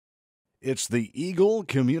It's the Eagle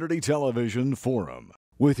Community Television Forum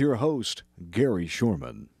with your host, Gary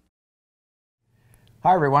Shorman.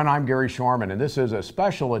 Hi everyone, I'm Gary Shorman, and this is a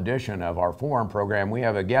special edition of our Forum program. We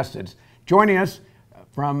have a guest that's joining us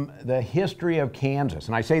from the history of Kansas.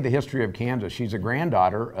 And I say the history of Kansas. She's a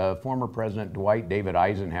granddaughter of former President Dwight David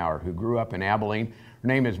Eisenhower, who grew up in Abilene. Her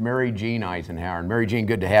name is Mary Jean Eisenhower. And Mary Jean,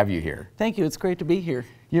 good to have you here. Thank you. It's great to be here.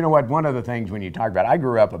 You know what? One of the things when you talk about, I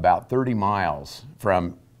grew up about 30 miles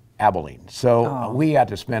from Abilene. So we got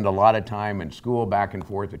to spend a lot of time in school back and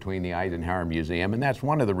forth between the Eisenhower Museum, and that's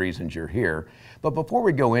one of the reasons you're here. But before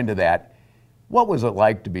we go into that, what was it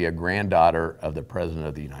like to be a granddaughter of the President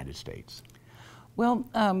of the United States? Well,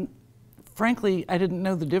 frankly, I didn't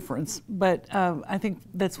know the difference, but I think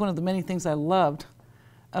that's one of the many things I loved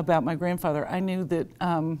about my grandfather. I knew that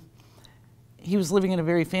he was living in a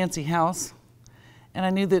very fancy house, and I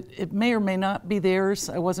knew that it may or may not be theirs.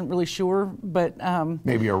 I wasn't really sure, but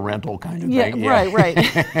maybe a rental kind of thing. Yeah,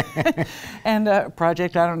 right. And a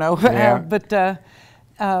project, I don't know. Yeah.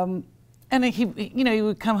 And he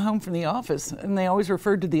would come home from the office, and they always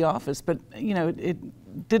referred to the office, but it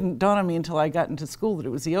didn't dawn on me until I got into school that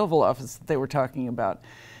it was the Oval Office that they were talking about.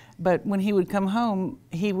 But when he would come home,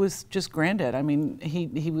 he was just granddad. I mean,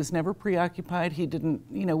 he was never preoccupied. He didn't,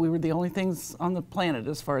 we were the only things on the planet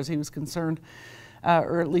as far as he was concerned.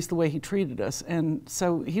 Or at least the way he treated us. And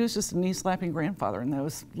so he was just a knee-slapping grandfather, and that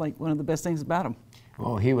was like one of the best things about him.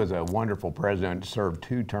 Well, he was a wonderful president, served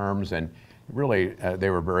 2 terms, and really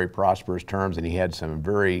they were very prosperous terms, and he had some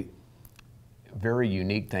very, very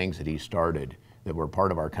unique things that he started that were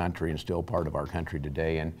part of our country and still part of our country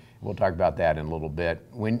today, and we'll talk about that in a little bit.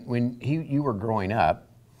 When you were growing up,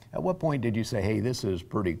 at what point did you say, hey, this is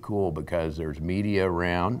pretty cool because there's media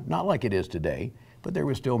around, not like it is today, but there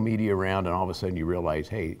was still media around, and all of a sudden you realize,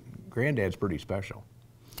 hey, Granddad's pretty special?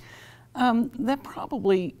 That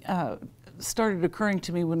probably started occurring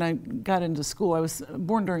to me when I got into school. I was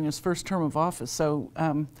born during his first term of office, so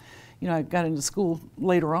I got into school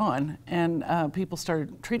later on, and people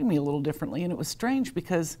started treating me a little differently, and it was strange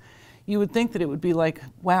because you would think that it would be like,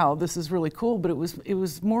 wow, this is really cool, but it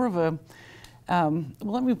was more of a, well,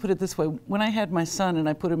 let me put it this way. When I had my son and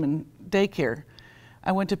I put him in daycare,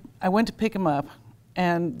 I went to pick him up,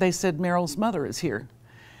 and they said, Meryl's mother is here.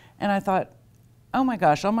 And I thought, oh my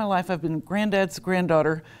gosh, all my life I've been Granddad's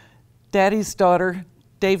granddaughter, Daddy's daughter,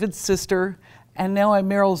 David's sister, and now I'm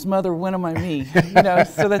Meryl's mother. When am I me?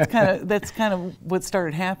 So that's kind of what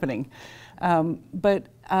started happening. But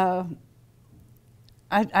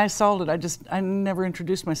I solved it. I never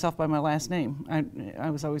introduced myself by my last name. I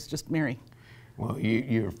was always just Mary. Well,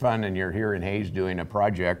 you're fun, and you're here in Hayes doing a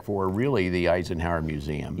project for really the Eisenhower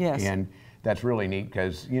Museum. Yes. And that's really neat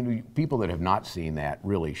because people that have not seen that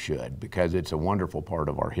really should, because it's a wonderful part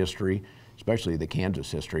of our history, especially the Kansas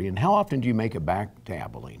history. And how often do you make it back to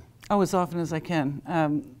Abilene? Oh, as often as I can.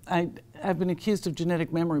 I've been accused of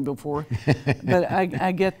genetic memory before, but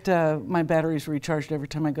I get my batteries recharged every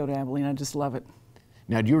time I go to Abilene. I just love it.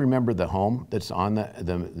 Now, do you remember the home that's on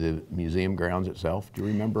the museum grounds itself? Do you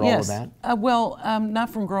remember all of that? Well, not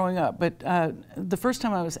from growing up, but the first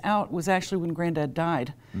time I was out was actually when Granddad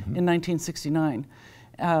died in 1969.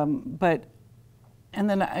 And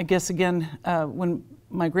then I guess again when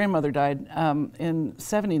my grandmother died in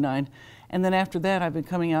 79. And then after that, I've been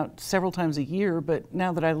coming out several times a year, but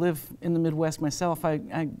now that I live in the Midwest myself,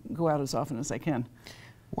 I go out as often as I can.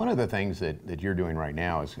 One of the things that you're doing right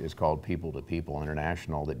now is called People to People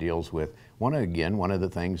International, that deals with, one of the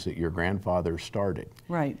things that your grandfather started.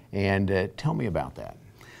 Right. And tell me about that.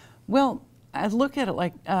 Well, I look at it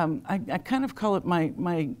like, I kind of call it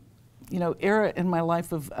my era in my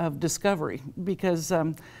life of discovery, because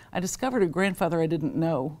I discovered a grandfather I didn't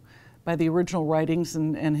know by the original writings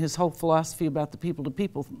and his whole philosophy about the people to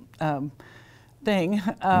people thing.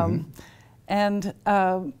 And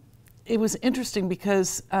it was interesting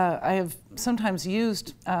because I have sometimes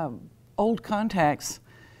used old contacts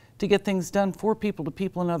to get things done for people to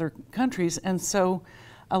people in other countries, and so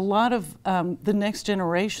a lot of the next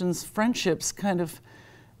generation's friendships kind of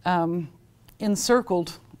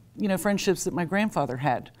encircled, friendships that my grandfather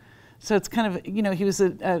had. So it's kind of, he was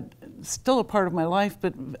still a part of my life,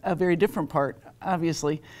 but a very different part,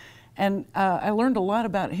 obviously. And I learned a lot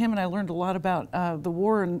about him, and I learned a lot about the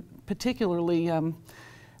war, and particularly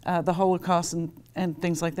the Holocaust and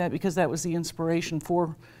things like that, because that was the inspiration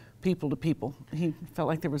for People to People. He felt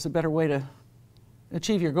like there was a better way to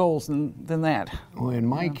achieve your goals than that. Well, in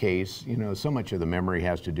my case, so much of the memory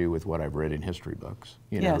has to do with what I've read in history books.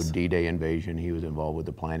 Yes. D-Day invasion, he was involved with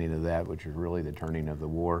the planning of that, which was really the turning of the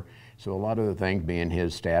war. So a lot of the things, being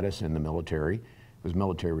his status in the military, was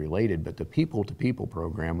military related, but the people-to-people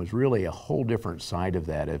program was really a whole different side of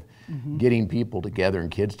that, of getting people together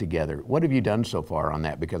and kids together. What have you done so far on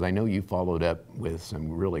that? Because I know you followed up with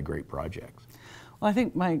some really great projects. Well, I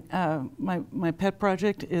think my pet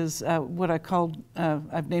project is what I called,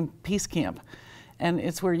 I've named Peace Camp. And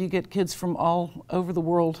it's where you get kids from all over the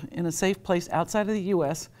world in a safe place outside of the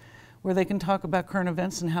U.S. where they can talk about current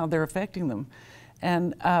events and how they're affecting them.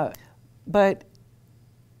 And, but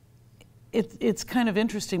it's kind of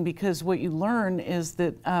interesting because what you learn is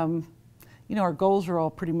that, you know, our goals are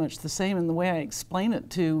all pretty much the same. And the way I explain it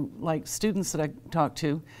to like students that I talk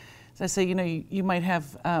to is I say, you know, you might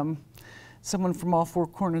have someone from all four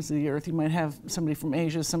corners of the earth. You might have somebody from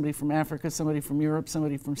Asia, somebody from Africa, somebody from Europe,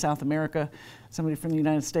 somebody from South America, somebody from the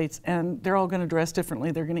United States, and they're all going to dress differently,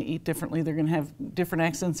 they're going to eat differently, they're going to have different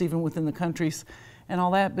accents even within the countries and all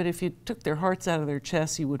that, but if you took their hearts out of their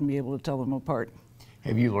chests, you wouldn't be able to tell them apart.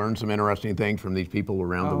 Have you learned some interesting things from these people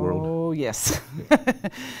around the world? Oh, yes.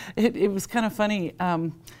 It was kind of funny.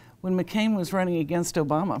 When McCain was running against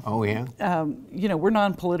Obama. Oh, yeah? You know, we're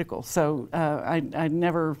non-political, so I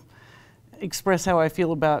never express how I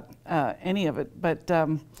feel about any of it, but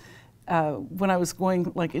when I was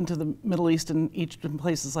going like into the Middle East and Egypt and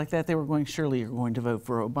places like that, they were going, surely you're going to vote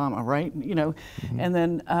for Obama, right? You know, and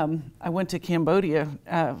then I went to Cambodia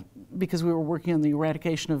because we were working on the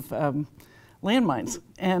eradication of landmines,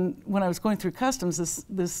 and when I was going through customs,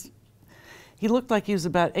 he looked like he was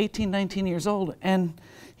about 18, 19 years old, and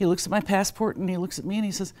he looks at my passport and he looks at me and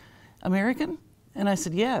he says, American? And I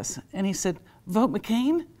said, yes. And he said, vote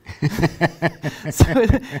McCain? So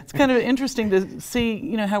it's kind of interesting to see,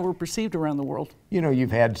 you know, how we're perceived around the world. You know,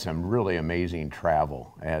 you've had some really amazing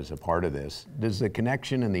travel as a part of this. Does the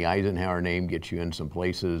connection and the Eisenhower name get you in some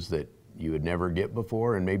places that you would never get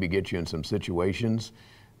before and maybe get you in some situations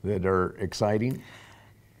that are exciting?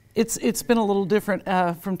 It's been a little different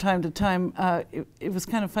from time to time. It was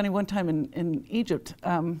kind of funny one time in Egypt.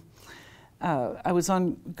 I was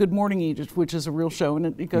on Good Morning Egypt, which is a real show, and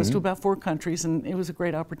it goes to about 4 countries, and it was a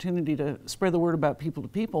great opportunity to spread the word about people to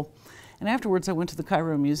people. And afterwards, I went to the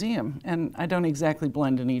Cairo Museum, and I don't exactly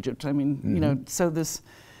blend in Egypt. I mean, you know, so this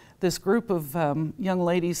group of young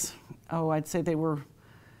ladies, oh, I'd say they were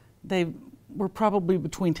probably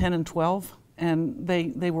between 10 and 12, and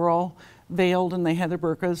they were all veiled, and they had their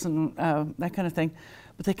burqas and that kind of thing.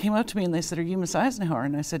 But they came up to me and they said, "Are you Miss Eisenhower?"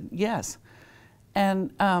 And I said, "Yes."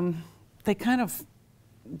 And they kind of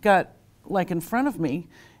got like in front of me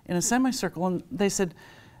in a semicircle, and they said,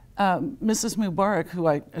 Mrs. Mubarak, who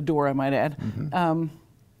I adore, I might add,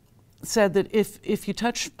 said that if you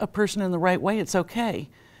touch a person in the right way, it's okay.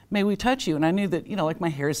 May we touch you? And I knew that, you know, like my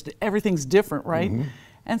hair is, everything's different, right?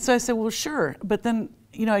 And so I said, well, sure. But then,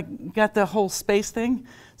 you know, I got the whole space thing.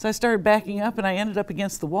 So I started backing up and I ended up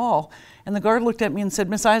against the wall. And the guard looked at me and said,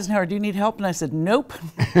 Miss Eisenhower, do you need help? And I said, nope.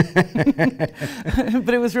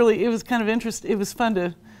 But it was kind of interesting. It was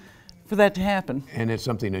fun for that to happen. And it's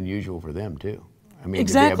something unusual for them too. I mean,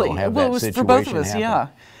 exactly. to be able to have well, that it was situation for both of us, happen. yeah.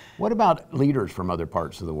 What about leaders from other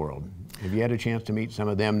parts of the world? Have you had a chance to meet some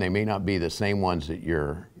of them? They may not be the same ones that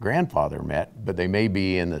your grandfather met, but they may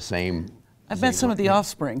be in the same. I've met some of the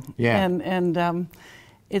offspring. Yeah. And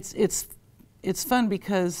it's fun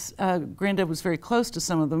because Granddad was very close to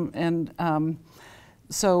some of them, and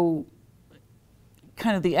so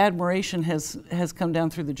kind of the admiration has come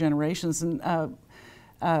down through the generations. And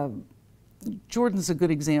Jordan's a good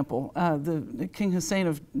example. The King Hussein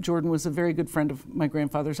of Jordan was a very good friend of my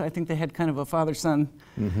grandfather's. I think they had kind of a father-son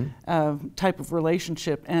type of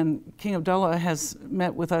relationship. And King Abdullah has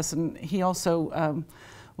met with us, and he also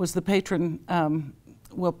was the patron,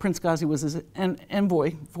 well, Prince Ghazi was his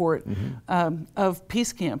envoy for it, of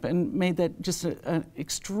Peace Camp, and made that just an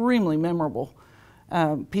extremely memorable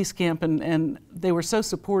Peace Camp. And they were so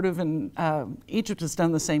supportive, and Egypt has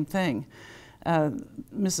done the same thing.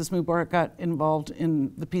 Mrs. Mubarak got involved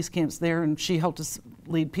in the peace camps there, and she helped us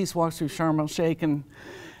lead peace walks through Sharm el-Sheikh, and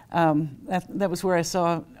that was where I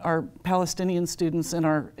saw our Palestinian students and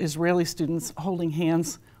our Israeli students holding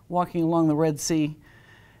hands, walking along the Red Sea.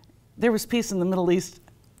 There was peace in the Middle East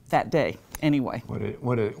that day, anyway.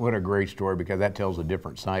 What a great story, because that tells a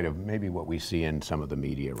different side of maybe what we see in some of the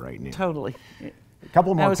media right now. Totally. A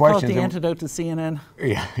couple more I always questions. call it the antidote to CNN.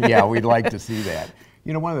 Yeah, we'd like to see that.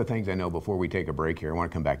 You know, one of the things I know before we take a break here, I want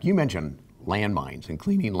to come back. You mentioned landmines and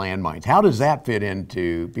cleaning landmines. How does that fit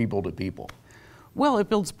into people to people? Well, it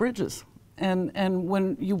builds bridges. And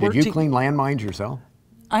when you work Did you clean landmines yourself?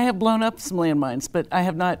 I have blown up some landmines, but I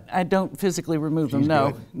have not. I don't physically remove them. She's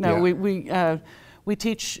No, good. no. Yeah. We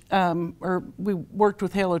teach, or we worked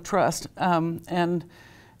with Halo Trust and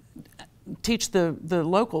teach the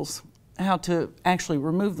locals how to actually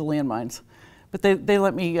remove the landmines, but they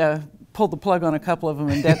let me pull the plug on a couple of them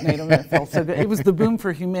and detonate them. And it felt so good. It was the boom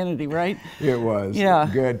for humanity, right? It was. Yeah.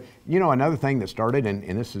 Good. You know, another thing that started,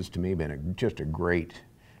 and this has to me been just a great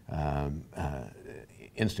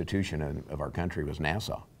institution of our country, was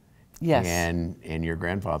NASA. Yes. And your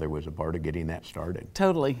grandfather was a part of getting that started.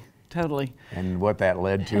 Totally. Totally. And what that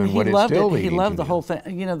led to, and he what it's loved still it. leading He loved to the now. whole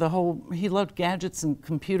thing. You know, he loved gadgets and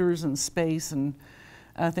computers and space and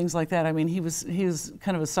things like that. I mean, he was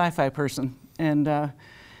kind of a sci-fi person, and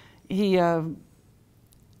he, you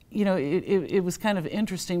know, it was kind of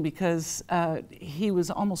interesting because he was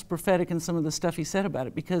almost prophetic in some of the stuff he said about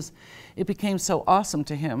it, because it became so awesome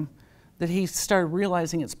to him that he started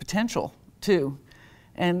realizing its potential too,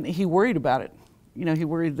 and he worried about it. You know, he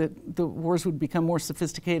worried that the wars would become more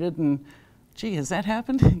sophisticated, and gee, has that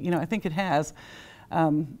happened? You know, I think it has.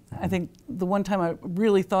 I think the one time I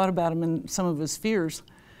really thought about him and some of his fears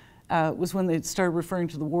was when they started referring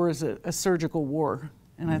to the war as a surgical war,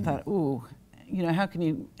 and I thought, ooh, you know, how can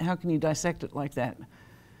you dissect it like that?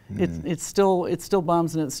 It's still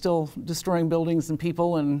bombs, and it's still destroying buildings and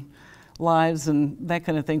people and lives and that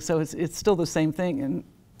kind of thing. So it's still the same thing, and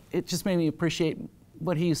it just made me appreciate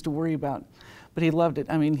what he used to worry about. But he loved it.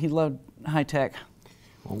 I mean, he loved high tech.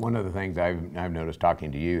 Well, one of the things I've noticed talking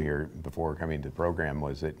to you here before coming to the program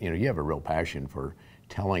was that, you know, you have a real passion for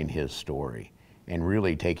telling his story and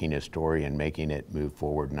really taking his story and making it move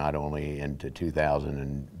forward, not only into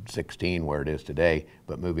 2016 where it is today,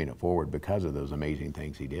 but moving it forward because of those amazing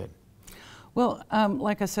things he did. Well,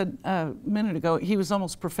 like I said a minute ago, he was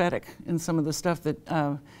almost prophetic in some of the stuff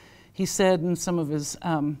that he said and some of his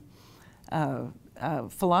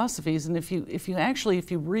philosophies. And if you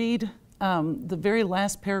read the very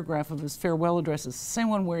last paragraph of his farewell address, it's the same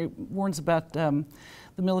one where he warns about the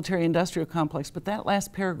military-industrial complex, but that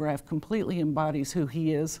last paragraph completely embodies who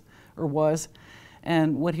he is or was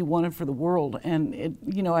and what he wanted for the world. And it,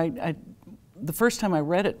 you know, the first time I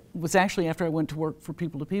read it was actually after I went to work for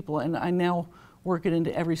People to People, and I now work it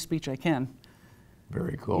into every speech I can.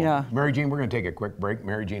 Very cool. Yeah. Mary Jean, we're going to take a quick break.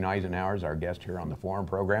 Mary Jean Eisenhower is our guest here on the Forum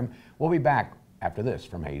program. We'll be back after this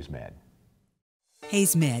from Hayes Med.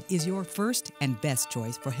 Hayes Med is your first and best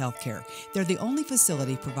choice for healthcare. They're the only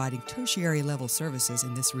facility providing tertiary level services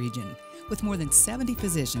in this region. With more than 70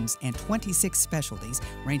 physicians and 26 specialties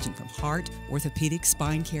ranging from heart, orthopedic,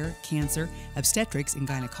 spine care, cancer, obstetrics and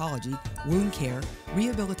gynecology, wound care,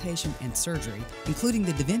 rehabilitation and surgery, including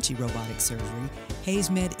the Da Vinci robotic surgery,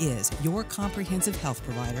 Hayes Med is your comprehensive health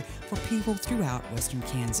provider for people throughout Western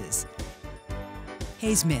Kansas.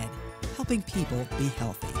 Hayes Med, helping people be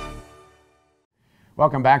healthy.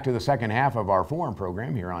 Welcome back to the second half of our Forum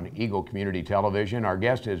program here on Eagle Community Television. Our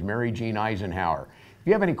guest is Mary Jean Eisenhower. If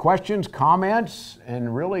you have any questions, comments,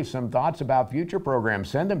 and really some thoughts about future programs,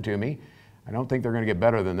 send them to me. I don't think they're going to get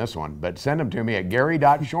better than this one, but send them to me at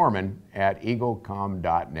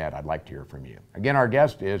gary.shorman@eaglecom.net. I'd like to hear from you. Again, our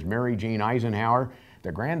guest is Mary Jean Eisenhower,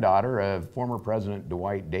 the granddaughter of former President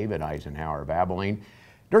Dwight David Eisenhower of Abilene.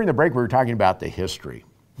 During the break, we were talking about the history,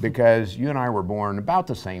 because you and I were born about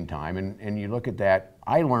the same time, and you look at that.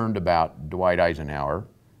 I learned about Dwight Eisenhower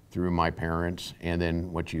through my parents and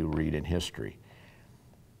then what you read in history.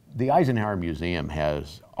 The Eisenhower Museum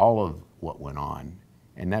has all of what went on,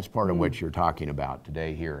 and that's part of what you're talking about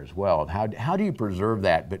today here as well. How do you preserve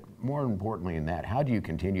that, but more importantly than that, how do you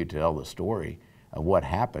continue to tell the story of what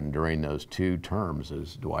happened during those 2 terms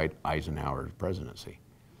as Dwight Eisenhower's presidency?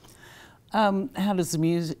 How does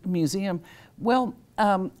the museum? Well,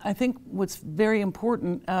 I think what's very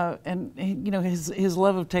important, and you know, his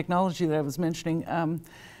love of technology that I was mentioning,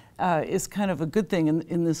 is kind of a good thing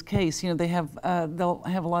in this case. You know, they'll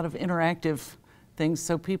have a lot of interactive things,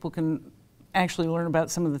 so people can actually learn about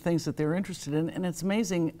some of the things that they're interested in. And it's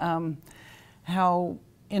amazing how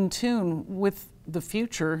in tune with the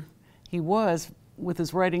future he was with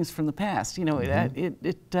his writings from the past. You know,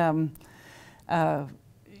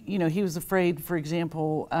 you know, he was afraid, for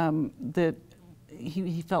example, that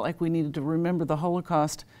he felt like we needed to remember the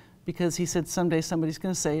Holocaust, because he said someday somebody's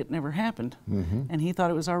going to say it never happened. And he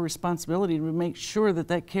thought it was our responsibility to make sure that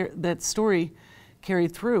that story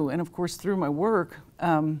carried through. And of course, through my work,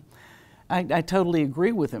 I totally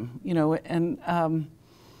agree with him, you know, and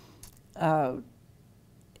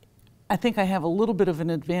I think I have a little bit of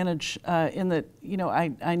an advantage in that, you know,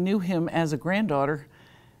 I knew him as a granddaughter.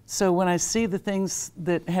 So when I see the things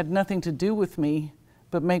that had nothing to do with me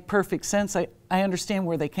but make perfect sense, I understand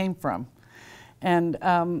where they came from. And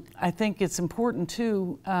I think it's important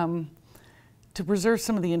too to preserve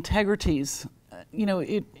some of the integrities. You know,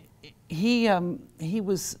 he had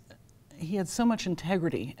so much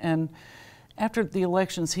integrity, and after the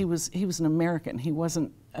elections, he was an American. He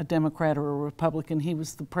wasn't a Democrat or a Republican. He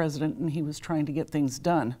was the president, and he was trying to get things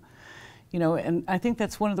done. You know, and I think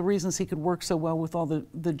that's one of the reasons he could work so well with all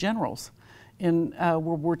the generals in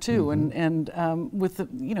World War II. And with the,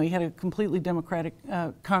 you know, he had a completely Democratic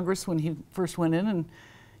Congress when he first went in, and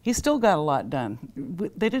he still got a lot done.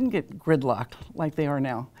 They didn't get gridlocked like they are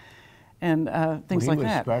now, and things like that.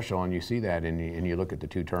 He was special, and you see that, and you look at the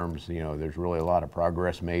 2 terms. You know, there's really a lot of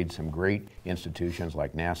progress made. Some great institutions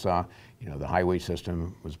like NASA. You know, the highway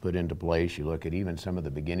system was put into place. You look at even some of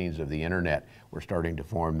the beginnings of the internet were starting to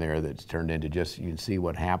form there. That's turned into just, you can see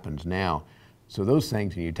what happens now. So those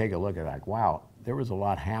things, and you take a look at, like, wow, there was a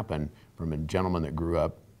lot happen from a gentleman that grew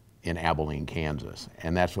up in Abilene, Kansas,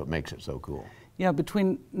 and that's what makes it so cool. Yeah,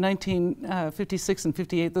 between 1956 and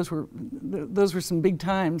 58, those were some big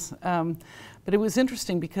times. But it was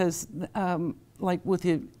interesting because, like with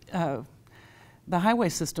the highway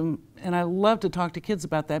system, and I love to talk to kids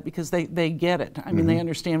about that because they get it. I mean, they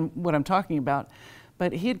understand what I'm talking about.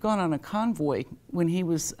 But he had gone on a convoy when he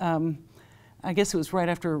was, I guess it was right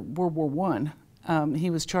after World War I. He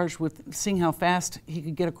was charged with seeing how fast he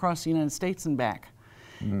could get across the United States and back.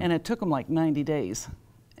 And it took him like 90 days.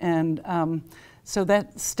 And so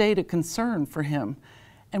that stayed a concern for him.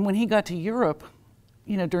 And when he got to Europe,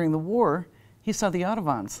 you know, during the war, he saw the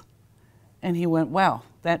Autobahns. And he went, wow,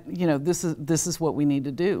 that, you know, this is what we need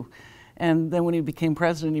to do. And then when he became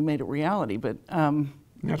president, he made it reality. But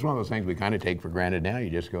that's one of those things we kind of take for granted now. You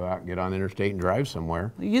just go out and get on the interstate and drive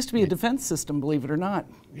somewhere. It used to be a defense system, believe it or not.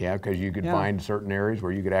 Yeah, because you could find certain areas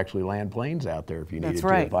where you could actually land planes out there if you needed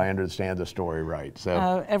to, if I understand the story right.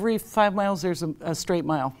 So every 5 miles, there's a straight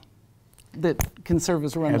mile that can serve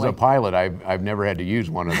as a runway. As a pilot, I've never had to use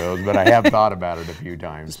one of those, but I have thought about it a few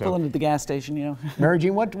times. Just pull into the gas station, you know. Mary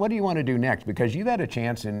Jean, what do you want to do next? Because you've had a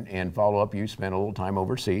chance and follow up. You spent a little time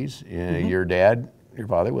overseas. Your dad, your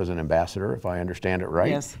father, was an ambassador, if I understand it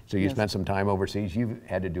right. Yes. So you spent some time overseas. You've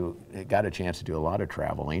had to got a chance to do a lot of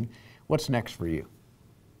traveling. What's next for you?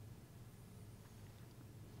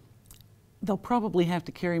 They'll probably have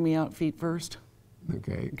to carry me out feet first.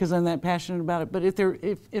 Okay. Because I'm that passionate about it. But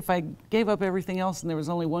if I gave up everything else and there was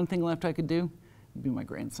only one thing left I could do, it'd be my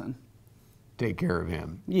grandson. Take care of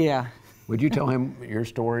him. Yeah. Would you tell him your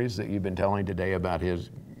stories that you've been telling today about his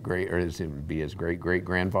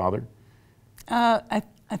great-great-grandfather? I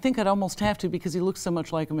think I'd almost have to because he looks so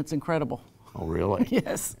much like him. It's incredible. Oh, really?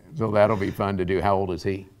 Yes. So that'll be fun to do. How old is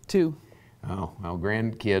he? 2. Oh, well,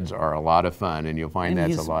 grandkids are a lot of fun, and you'll find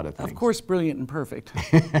that's a lot of things. Of course, brilliant and perfect.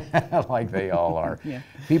 Like they all are. Yeah.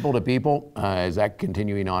 People to People, is that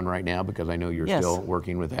continuing on right now? Because I know you're still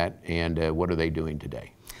working with that. And what are they doing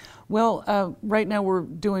today? Well, right now we're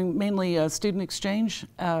doing mainly student exchange,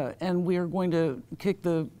 and we are going to kick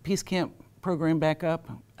the Peace Camp program back up,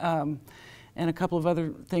 and a couple of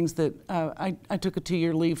other things that I took a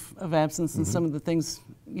 2-year leave of absence, and some of the things,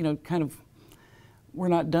 you know, kind of were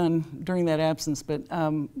not done during that absence, but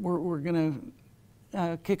we're going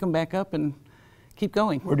to kick them back up and keep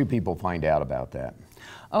going. Where do people find out about that?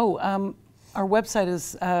 Oh, our website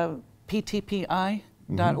is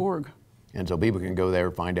ptpi.org. And so people can go there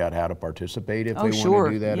and find out how to participate if they want to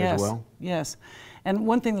do that as well? Yes. And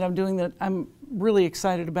one thing that I'm doing that I'm really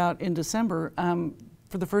excited about in December,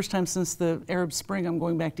 for the first time since the Arab Spring, I'm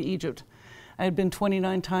going back to Egypt. I had been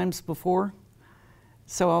 29 times before,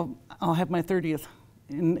 so I'll have my 30th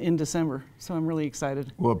in December, so I'm really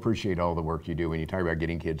excited. We'll appreciate all the work you do when you talk about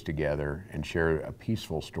getting kids together and share a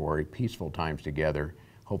peaceful story, peaceful times together.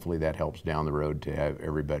 Hopefully that helps down the road to have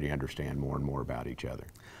everybody understand more and more about each other.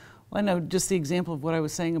 Well, I know just the example of what I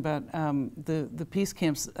was saying about the peace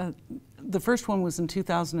camps. The first one was in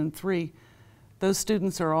 2003. Those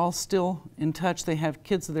students are all still in touch. They have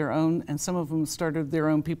kids of their own, and some of them started their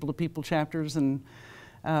own people-to-people chapters and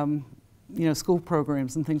you know, school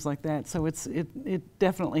programs and things like that. So it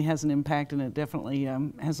definitely has an impact, and it definitely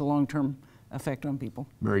has a long-term effect on people.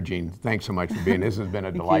 Mary Jean, thanks so much for being. This has been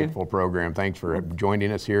a delightful program. Thanks for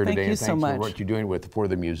joining us here today, and thanks for what you're doing for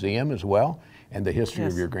the museum as well, and the history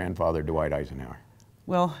of your grandfather, Dwight Eisenhower.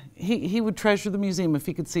 Well, he would treasure the museum if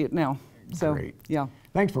he could see it now. So, great. Yeah.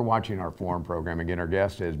 Thanks for watching our forum program. Again, our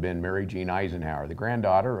guest has been Mary Jean Eisenhower, the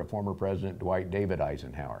granddaughter of former President Dwight David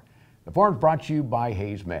Eisenhower. The forum is brought to you by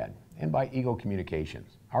Hayes Med and by Eagle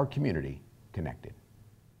Communications, our community connected.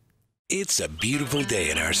 It's a beautiful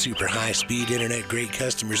day in our super high-speed internet great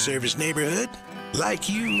customer service neighborhood. Like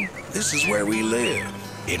you, this is where we live.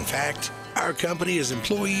 In fact, our company is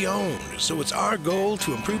employee-owned, so it's our goal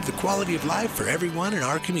to improve the quality of life for everyone in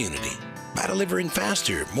our community by delivering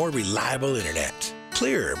faster, more reliable internet,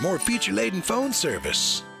 clearer, more feature-laden phone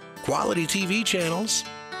service, quality TV channels,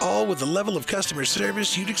 all with the level of customer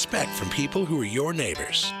service you'd expect from people who are your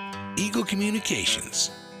neighbors. Eagle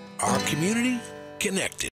Communications. Our community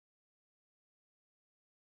connected.